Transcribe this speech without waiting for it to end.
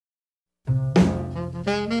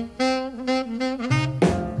Hello,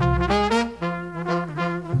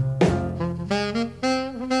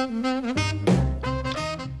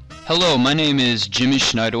 my name is Jimmy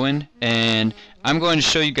Schneiderwin, and I'm going to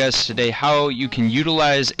show you guys today how you can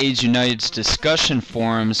utilize AIDS United's discussion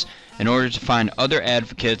forums in order to find other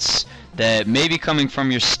advocates that may be coming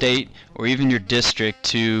from your state or even your district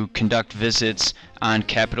to conduct visits on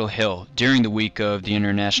Capitol Hill during the week of the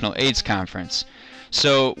International AIDS Conference.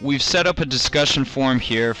 So we've set up a discussion forum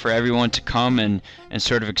here for everyone to come and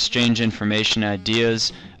sort of exchange information and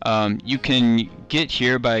ideas. You can get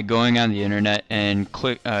here by going on the internet and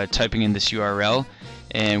typing in this URL,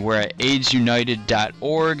 and we're at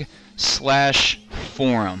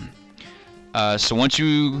aidsunited.org/forum. So once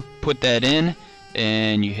you put that in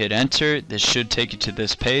and you hit enter, this should take you to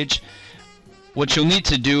this page. What you'll need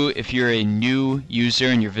to do if you're a new user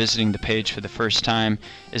and you're visiting the page for the first time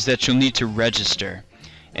is that you'll need to register.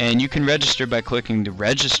 And you can register by clicking the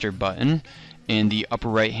register button in the upper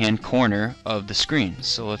right hand corner of the screen.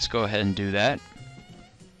 So let's go ahead and do that.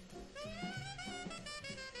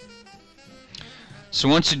 So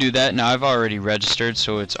once you do that, now I've already registered,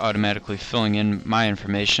 so it's automatically filling in my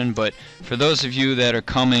information, but for those of you that are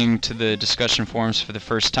coming to the discussion forums for the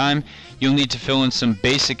first time, you'll need to fill in some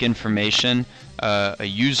basic information, a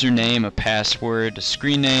username, a password, a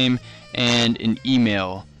screen name, and an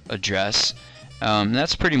email address.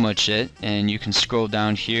 That's pretty much it, and you can scroll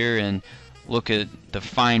down here and look at the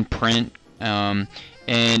fine print, and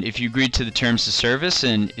if you agree to the terms of service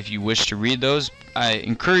and if you wish to read those, I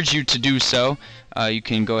encourage you to do so. You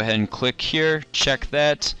can go ahead and click here, check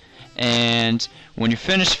that, and when you're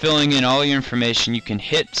finished filling in all your information, you can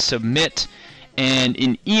hit submit, and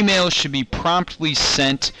an email should be promptly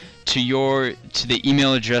sent to the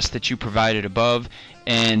email address that you provided above,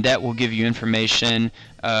 and that will give you information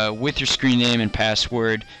with your screen name and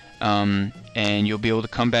password, and you'll be able to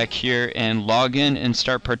come back here and log in and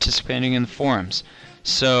start participating in the forums.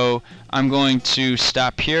 So I'm going to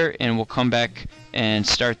stop here and we'll come back and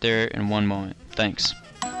start there in one moment. Thanks.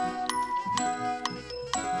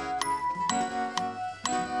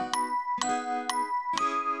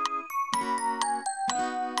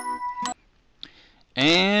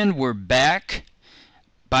 And we're back.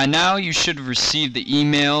 By now you should have received the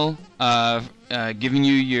email giving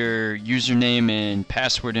you your username and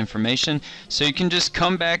password information. So you can just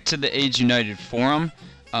come back to the AIDS United forum,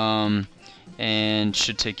 and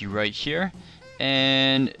should take you right here.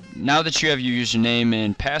 And now that you have your username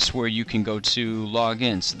and password, you can go to log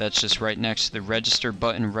in. So that's just right next to the register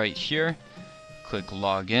button right here. Click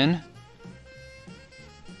login.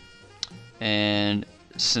 And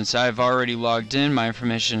since I've already logged in, my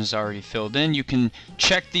information is already filled in. You can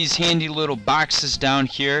check these handy little boxes down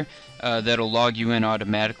here that'll log you in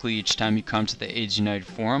automatically each time you come to the AIDS United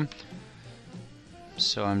forum.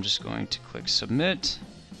 So I'm just going to click submit.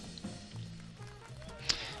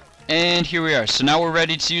 And here we are. So now we're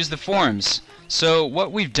ready to use the forums. So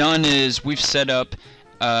what we've done is we've set up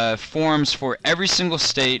forums for every single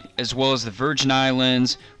state, as well as the Virgin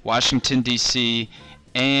Islands, Washington D.C.,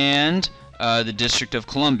 and the District of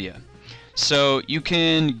Columbia. So you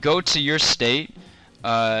can go to your state,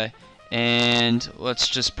 and let's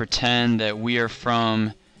just pretend that we are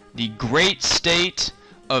from the great state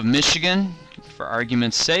of Michigan, for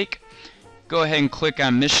argument's sake. Go ahead and click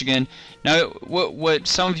on Michigan. Now what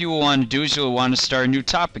some of you will want to do is you'll want to start a new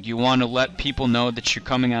topic. You want to let people know that you're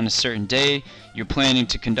coming on a certain day, you're planning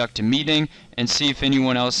to conduct a meeting, and see if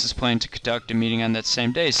anyone else is planning to conduct a meeting on that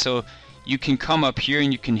same day. So you can come up here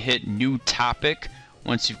and you can hit new topic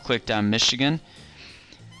once you've clicked on Michigan,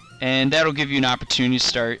 and that'll give you an opportunity to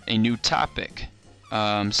start a new topic.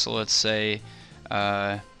 So let's say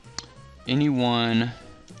anyone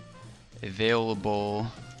available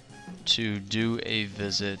to do a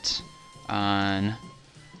visit on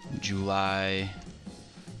July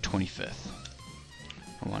 25th.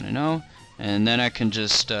 I want to know, and then I can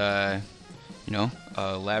just elaborate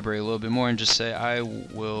a little bit more and just say I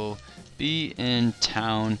will be in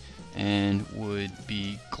town and would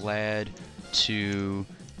be glad to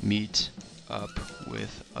meet up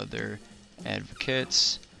with other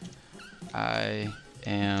advocates. I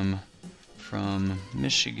am from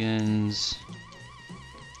Michigan's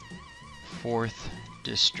 4th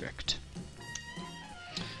District.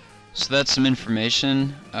 So that's some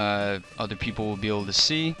information other people will be able to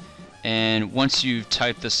see, and once you've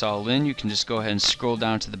typed this all in, you can just go ahead and scroll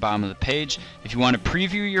down to the bottom of the page. If you want to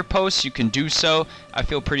preview your posts, you can do so. I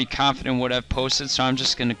feel pretty confident in what I've posted, so I'm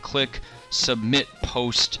just going to click submit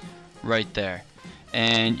post right there,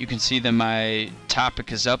 and you can see that my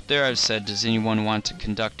topic is up there. I've said, does anyone want to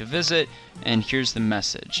conduct a visit, and here's the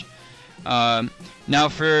message. Now,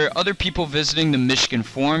 for other people visiting the Michigan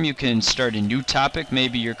Forum, you can start a new topic.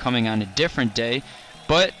 Maybe you're coming on a different day,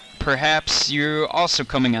 but perhaps you're also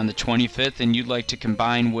coming on the 25th and you'd like to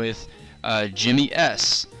combine with Jimmy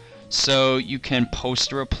S. So you can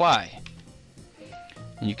post a reply.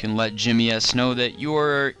 And you can let Jimmy S know that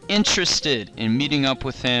you're interested in meeting up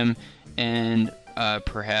with him and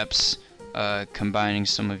perhaps combining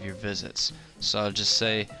some of your visits. So I'll just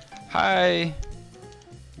say, "Hi,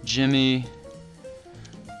 Jimmy,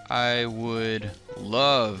 I would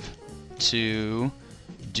love to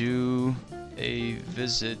do a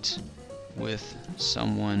visit with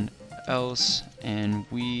someone else, and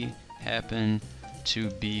we happen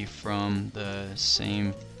to be from the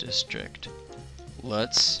same district.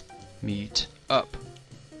 Let's meet up."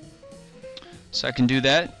 So I can do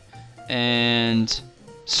that and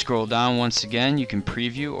scroll down once again. You can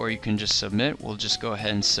preview or you can just submit. We'll just go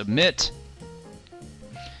ahead and submit.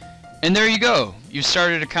 And there you go. You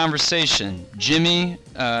started a conversation. Jimmy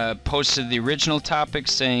posted the original topic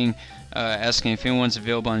saying, asking if anyone's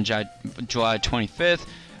available on July 25th.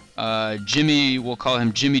 Jimmy, we'll call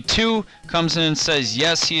him Jimmy 2, comes in and says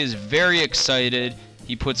yes, he is very excited.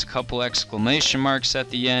 He puts a couple exclamation marks at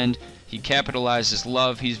the end. He capitalizes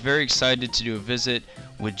love. He's very excited to do a visit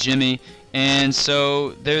with Jimmy. And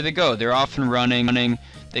so there they go. They're off and running.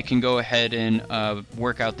 They can go ahead and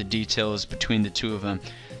work out the details between the two of them.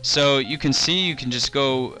 So you can see, you can just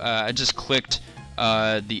go, I just clicked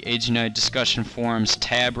the AIDS United Discussion Forums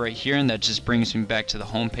tab right here, and that just brings me back to the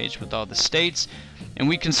home page with all the states. And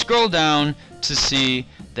we can scroll down to see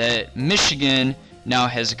that Michigan now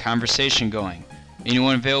has a conversation going.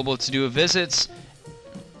 Anyone available to do a visits?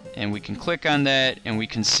 And we can click on that, and we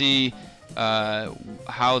can see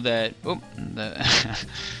how that,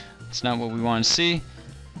 it's not what we want to see.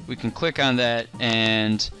 We can click on that,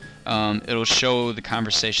 and it'll show the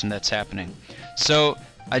conversation that's happening. So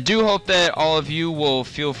I do hope that all of you will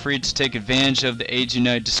feel free to take advantage of the AIDS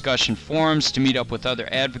United Discussion Forums to meet up with other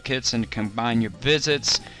advocates and to combine your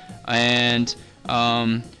visits. And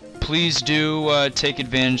please do take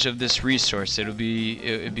advantage of this resource. It'd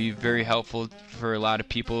be very helpful for a lot of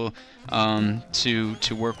people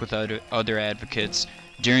to work with other advocates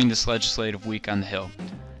during this legislative week on the Hill.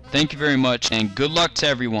 Thank you very much, and good luck to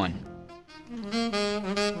everyone.